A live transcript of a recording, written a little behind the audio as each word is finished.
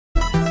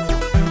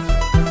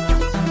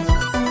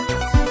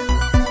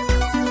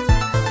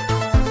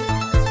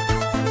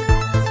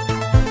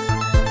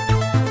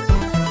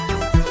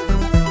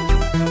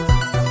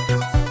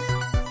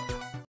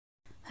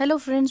Hello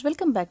friends,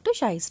 welcome back to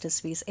Shai's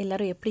Recipes.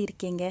 எல்லாரும் எப்படி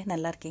இருக்கீங்க?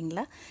 நல்லா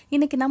இருக்கீங்களா?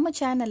 இன்னைக்கு நம்ம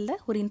சேனல்ல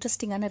ஒரு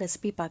இன்ட்ரஸ்டிங்கான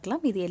ரெசிபி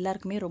பார்க்கலாம். இது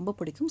எல்லாருக்குமே ரொம்ப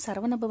பிடிக்கும்.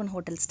 Saravana Pawan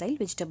hotel style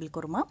vegetable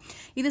kurma.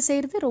 இது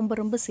செய்யறது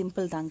ரொம்ப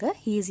சிம்பிள் தாங்க.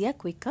 ஈஸியா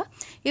குயிக்கா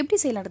எப்படி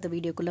செய்யலாம்ன்ற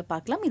வீடியோக்குள்ள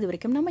பார்க்கலாம். இது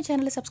வரைக்கும் நம்ம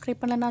சேனலை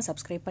சப்ஸ்கிரைப் பண்ணலனா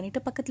சப்ஸ்கிரைப்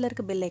பண்ணிட்டு பக்கத்துல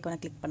இருக்க பெல் ஐகானை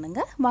கிளிக்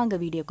பண்ணுங்க. வாங்க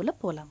வீடியோக்குள்ள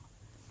போலாம்.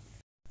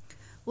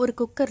 ஒரு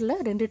குக்கர்ல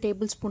 2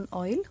 table spoon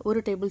oil,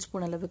 1 table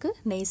spoon அளவுக்கு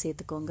நெய்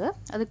சேர்த்துக்கோங்க.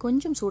 அது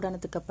கொஞ்சம்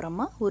சூடானதுக்கு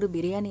அப்புறமா ஒரு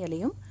பிரியாணி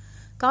இலையும்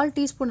 1/4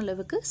 டீஸ்பூன்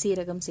அளவுக்கு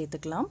சீரகம்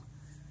சேர்த்துக்கலாம்.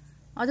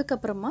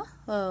 அதுக்கப்புறமா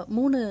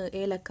 3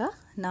 ஏலக்காய்,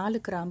 4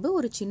 கிராம்பு,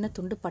 ஒரு சின்ன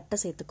துண்டு பட்டை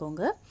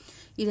சேர்த்துக்கோங்க.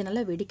 இது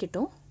நல்லா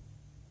வெடிக்கட்டும்.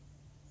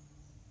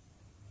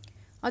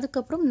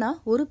 அதுக்கப்புறம் நான்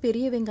ஒரு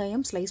பெரிய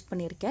வெங்காயம் ஸ்லைஸ்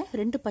பண்ணியிருக்கேன்.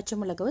 2 பச்சை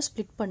மிளகாவை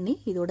ஸ்ப்ளிட் பண்ணி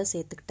இதோட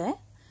சேர்த்துக்கிட்டேன்.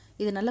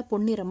 இது நல்லா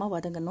பொன்னிறமாக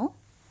வதங்கணும்.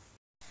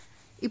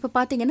 இப்போ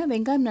பார்த்தீங்கன்னா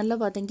வெங்காயம் நல்லா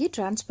வதங்கி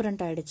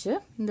டிரான்ஸ்பரண்ட் ஆகிடுச்சு.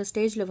 இந்த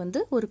ஸ்டேஜில்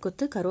ஒரு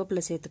கொத்து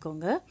கருவேப்பிலை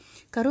சேர்த்துக்கோங்க.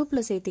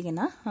 கருவேப்பிலை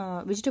சேர்த்திங்கன்னா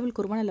வெஜிடபிள்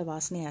குருமா நல்ல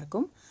வாசனையாக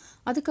இருக்கும்.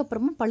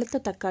 அதுக்கப்புறமா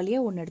பழுத்த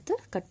தக்காளியாக ஒன்று எடுத்து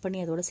கட் பண்ணி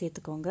அதோட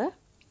சேர்த்துக்கோங்க.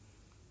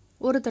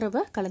 ஒரு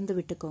தடவை கலந்து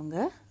விட்டுக்கோங்க.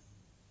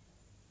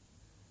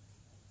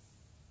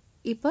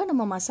 இப்போ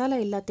நம்ம மசாலா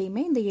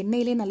எல்லாத்தையுமே இந்த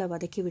எண்ணெயிலே நல்லா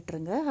வதக்கி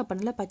விட்டுருங்க. அப்போ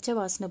நல்லா பச்சை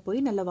வாசனை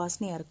போய் நல்ல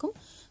வாசனையாக இருக்கும்.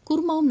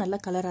 குருமாவும் நல்ல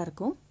கலராக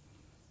இருக்கும்.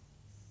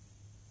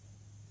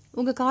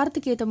 உங்கள்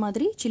காரத்துக்கு ஏற்ற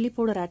மாதிரி சில்லி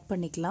பவுடர் ஆட்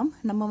பண்ணிக்கலாம்.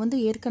 நம்ம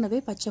ஏற்கனவே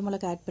பச்சை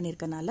மிளகா ஆட்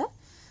பண்ணியிருக்கனால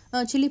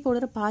சில்லி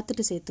பவுடரை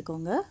பார்த்துட்டு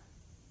சேர்த்துக்கோங்க.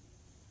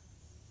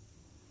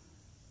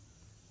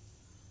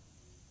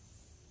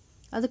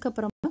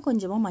 அதுக்கப்புறமா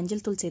கொஞ்சமாக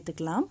மஞ்சள் தூள்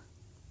சேர்த்துக்கலாம்.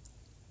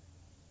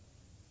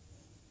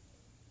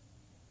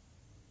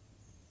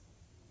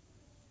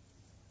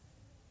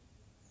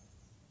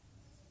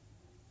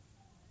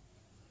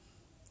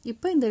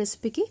 இப்போ இந்த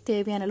ரெசிபிக்கு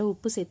தேவையான அளவு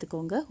உப்பு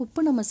சேர்த்துக்கோங்க.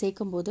 உப்பு நம்ம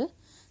சேர்க்கும் போது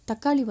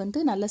தக்காளி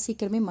நல்லா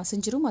சீக்கிரமே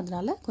மசிஞ்சிரும்.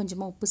 அதனால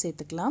கொஞ்சமாக உப்பு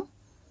சேர்த்துக்கலாம்.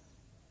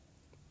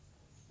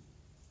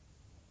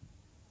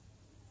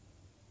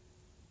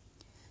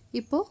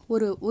 இப்போ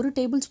ஒரு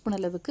டேபிள் ஸ்பூன்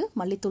அளவுக்கு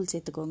மல்லித்தூள்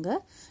சேர்த்துக்கோங்க.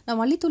 நான்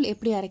மல்லித்தூள்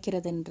எப்படி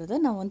அரைக்கிறதுன்றதை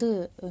நான்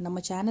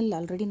நம்ம சேனலில்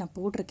ஆல்ரெடி நான்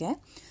போட்டிருக்கேன்.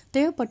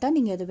 தேவைப்பட்டால்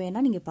நீங்கள் எது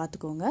வேணால் நீங்கள்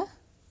பார்த்துக்கோங்க.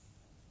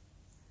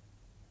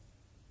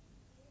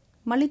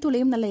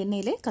 மல்லித்தூளையும் நல்ல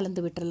எண்ணெயிலே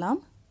கலந்து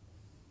விட்டுறலாம்.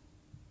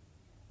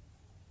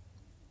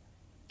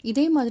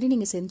 இதே மாதிரி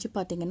நீங்கள் செஞ்சு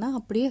பார்த்தீங்கன்னா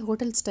அப்படியே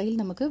ஹோட்டல்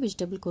ஸ்டைல் நமக்கு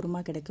வெஜிடபிள்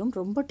குருமா கிடைக்கும்.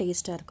 ரொம்ப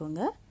டேஸ்ட்டாக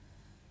இருக்குங்க.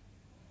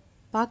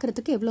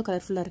 பார்க்குறதுக்கு எவ்வளோ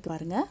கலர்ஃபுல்லாக இருக்கு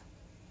பாருங்க.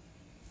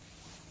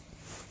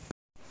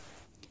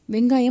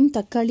 வெங்காயம்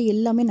தக்காளி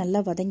எல்லாமே நல்லா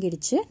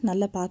வதங்கிடுச்சு.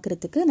 நல்லா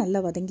பார்க்குறதுக்கு நல்லா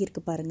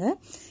வதங்கியிருக்கு பாருங்க.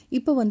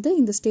 இப்போ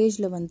இந்த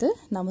ஸ்டேஜில்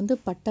நான்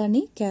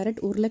பட்டாணி,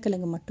 கேரட்,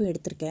 உருளைக்கிழங்கு மட்டும்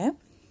எடுத்திருக்கேன்.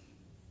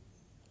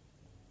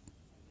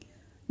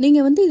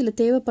 நீங்கள் இதில்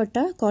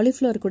தேவைப்பட்டால்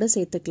காலிஃப்ளவர் கூட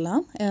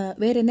சேர்த்துக்கலாம்.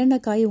 வேறு என்னென்ன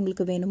காய்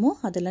உங்களுக்கு வேணுமோ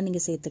அதெல்லாம்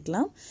நீங்கள்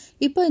சேர்த்துக்கலாம்.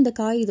 இப்போ இந்த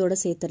காய் இதோட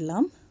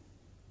சேர்த்துடலாம்.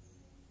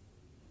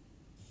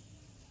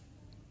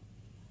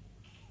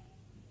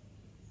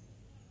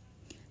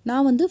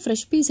 நான்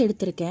ஃப்ரெஷ் பீஸ்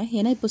எடுத்திருக்கேன்.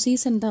 ஏன்னா இப்போ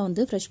சீசன் தான்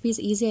ஃப்ரெஷ் பீஸ்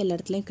ஈஸியாக எல்லா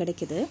இடத்துலையும்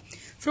கிடைக்குது.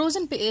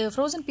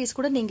 ஃப்ரோசன் பீஸ்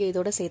கூட நீங்கள்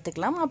இதோட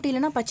சேர்த்துக்கலாம். அப்படி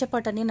இல்லைனா பச்சை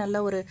பட்டாணியை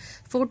நல்லா ஒரு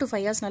 4 to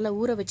 5 hours நல்லா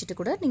ஊற வச்சுட்டு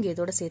கூட நீங்கள்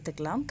இதோட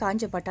சேர்த்துக்கலாம்.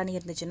 காஞ்ச பட்டாணி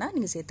இருந்துச்சுன்னா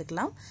நீங்கள்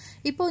சேர்த்துக்கலாம்.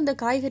 இப்போ இந்த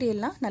காய்கறி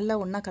எல்லாம்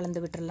நல்லா ஒன்றா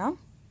கலந்து விட்டுறலாம்.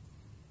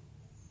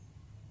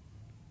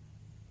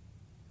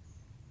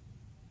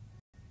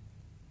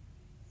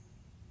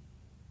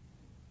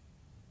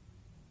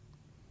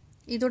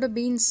 இதோட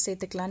பீன்ஸ்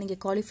சேர்த்துக்கலாம். நீங்கள்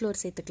காலிஃப்ளவர்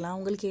சேர்த்துக்கலாம்.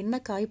 உங்களுக்கு என்ன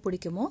காய்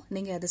பிடிக்குமோ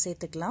நீங்கள் அதை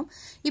சேர்த்துக்கலாம்.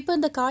 இப்போ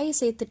இந்த காயை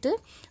சேர்த்துட்டு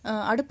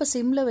அடுப்பை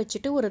சிம்மில்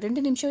வச்சுட்டு ஒரு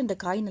 2 நிமிஷம் இந்த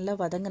காய் நல்லா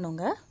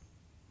வதங்கணுங்க.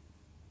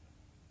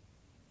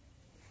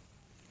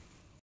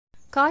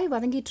 காய்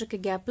வதங்கிட்டு இருக்க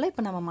கேப்பில்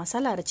இப்போ நம்ம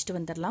மசாலா அரைச்சிட்டு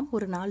வந்துடலாம்.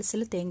 ஒரு 4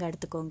 சில்லு தேங்காய்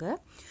எடுத்துக்கோங்க.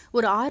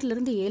 ஒரு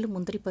 6லேருந்து 7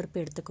 முந்திரி பருப்பு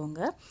எடுத்துக்கோங்க.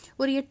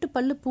 ஒரு 8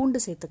 பல்லு பூண்டு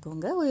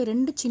சேர்த்துக்கோங்க. ஒரு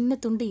 2 சின்ன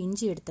துண்டு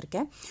இஞ்சி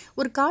எடுத்திருக்கேன்.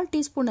 ஒரு 1/4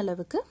 டீஸ்பூன்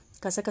அளவுக்கு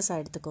கசகசா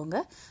எடுத்துக்கோங்க.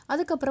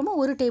 அதுக்கப்புறமா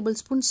 1 டேபிள்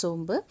ஸ்பூன்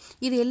சோம்பு.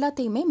 இது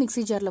எல்லாத்தையுமே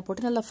மிக்சி ஜாரில்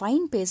போட்டு நல்லா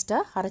ஃபைன்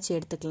பேஸ்ட்டாக அரைச்சி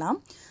எடுத்துக்கலாம்.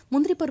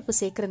 முந்திரி பருப்பு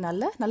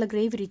சேர்க்குறதுனால நல்ல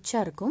கிரேவி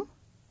ரிச்சாக இருக்கும்.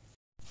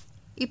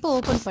 இப்போ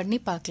ஓப்பன் பண்ணி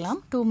பார்க்கலாம்.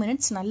 2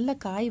 மினிட்ஸ் நல்ல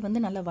காய்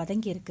நல்லா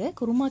வதங்கி இருக்கு.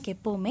 குருமாக்கு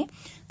எப்போவுமே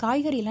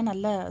காய்கறியெல்லாம்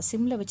நல்லா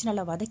சிம்மில் வச்சு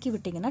நல்லா வதக்கி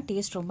விட்டிங்கன்னா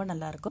டேஸ்ட் ரொம்ப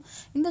நல்லாயிருக்கும்.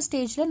 இந்த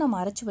ஸ்டேஜில் நம்ம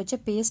அரைச்சி வச்ச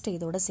பேஸ்ட்டை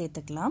இதோட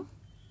சேர்த்துக்கலாம்.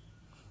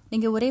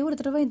 நீங்கள் ஒரே ஒரு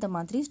தடவை இந்த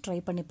மாதிரி ட்ரை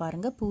பண்ணி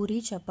பாருங்கள். பூரி,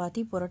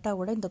 சப்பாத்தி,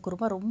 பரோட்டாவோட இந்த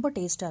குருமா ரொம்ப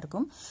டேஸ்ட்டாக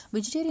இருக்கும்.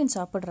 வெஜிடேரியன்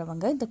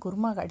சாப்பிட்றவங்க இந்த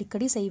குருமா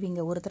அடிக்கடி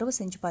செய்வீங்க. ஒரு தடவை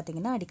செஞ்சு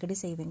பார்த்தீங்கன்னா அடிக்கடி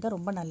செய்வீங்க.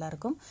 ரொம்ப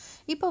நல்லாயிருக்கும்.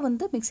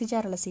 இப்போ மிக்சி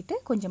ஜார் அலசிட்டு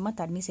கொஞ்சமாக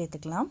தண்ணி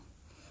சேர்த்துக்கலாம்.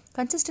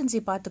 கன்சிஸ்டன்சி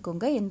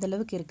பார்த்துக்கோங்க எந்த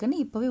அளவுக்கு இருக்குன்னு.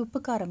 இப்போவே உப்பு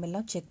காரம்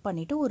எல்லாம் செக்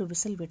பண்ணிவிட்டு ஒரு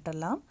விசில்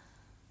விட்டுடலாம்.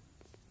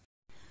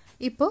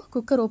 இப்போ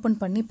குக்கர் ஓப்பன்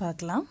பண்ணி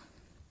பார்க்கலாம்.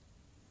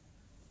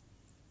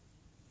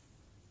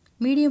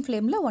 மீடியம்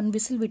ஃப்ளேமில் 1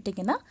 விசில்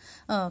விட்டிங்கன்னா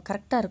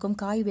கரெக்டாக இருக்கும்.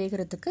 காய்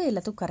வேகிறதுக்கு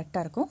எல்லாத்துக்கும்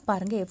கரெக்டாக இருக்கும்.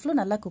 பாருங்கள் எவ்வளோ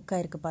நல்லா குக்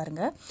ஆகிருக்கு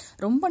பாருங்கள்.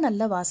 ரொம்ப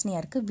நல்ல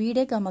வாசனையாக இருக்குது.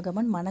 வீடே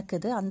கமகமன்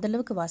மணக்குது.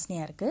 அந்தளவுக்கு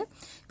வாசனையாக இருக்குது.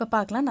 இப்போ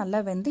பார்க்கலாம்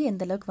நல்லா வெந்து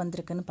எந்த அளவுக்கு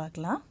வந்திருக்குன்னு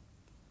பார்க்கலாம்.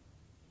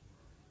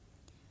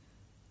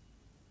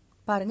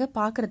 பாருங்கள்,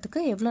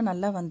 பார்க்குறதுக்கு எவ்வளோ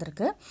நல்லா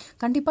வந்திருக்கு.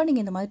 கண்டிப்பாக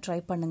நீங்கள் இந்த மாதிரி ட்ரை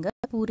பண்ணுங்கள்.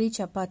 பூரி,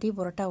 சப்பாத்தி,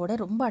 புரோட்டாவோட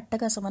ரொம்ப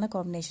அட்டகாசமான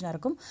காம்பினேஷனாக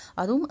இருக்கும்.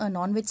 அதுவும்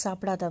நான்வெஜ்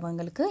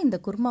சாப்பிடாதவங்களுக்கு இந்த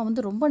குருமா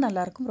வந்து ரொம்ப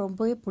நல்லாயிருக்கும்,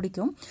 ரொம்பவே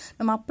பிடிக்கும்.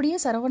 நம்ம அப்படியே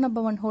சரவண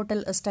பவன்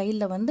ஹோட்டல்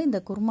ஸ்டைலில் வந்து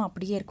இந்த குருமா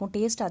அப்படியே இருக்கும்.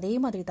 டேஸ்ட் அதே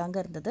மாதிரி தாங்க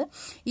இருந்தது.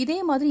 இதே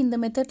மாதிரி இந்த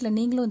மெத்தடில்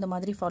நீங்களும் இந்த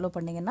மாதிரி ஃபாலோ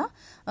பண்ணிங்கன்னா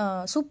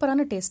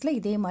சூப்பரான டேஸ்ட்டில்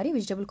இதே மாதிரி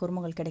வெஜிடபிள்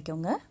குருமாங்கள்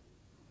கிடைக்குங்க.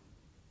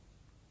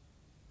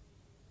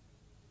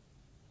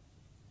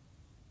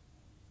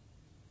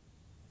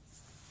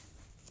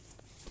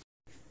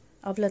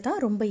 அவ்வளோதான்,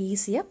 ரொம்ப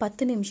ஈஸியாக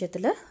 10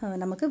 நிமிஷத்தில்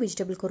நமக்கு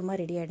வெஜிடபிள் குருமா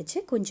ரெடி ஆகிடுச்சு.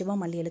 கொஞ்சமாக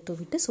மல்லியில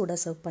தூவிட்டு சூடாக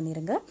சர்வ்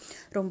பண்ணிடுங்க.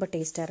 ரொம்ப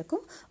டேஸ்ட்டாக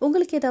இருக்கும்.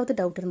 உங்களுக்கு ஏதாவது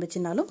டவுட்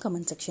இருந்துச்சுனாலும்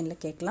கமெண்ட்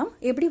செக்ஷனில் கேட்கலாம்.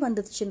 எப்படி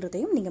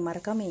வந்துச்சுன்றதையும் நீங்கள்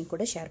மறக்காமல் என்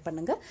கூட ஷேர்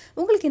பண்ணுங்கள்.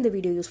 உங்களுக்கு இந்த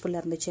வீடியோ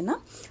யூஸ்ஃபுல்லாக இருந்துச்சுன்னா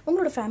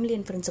உங்களோட ஃபேமிலி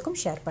அண்ட் ஃப்ரெண்ட்ஸுக்கும்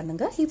ஷேர்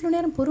பண்ணுங்கள். இவ்வளோ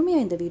நேரம்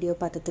பொறுமையாக இந்த வீடியோ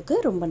பார்த்ததுக்கு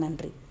ரொம்ப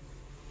நன்றி.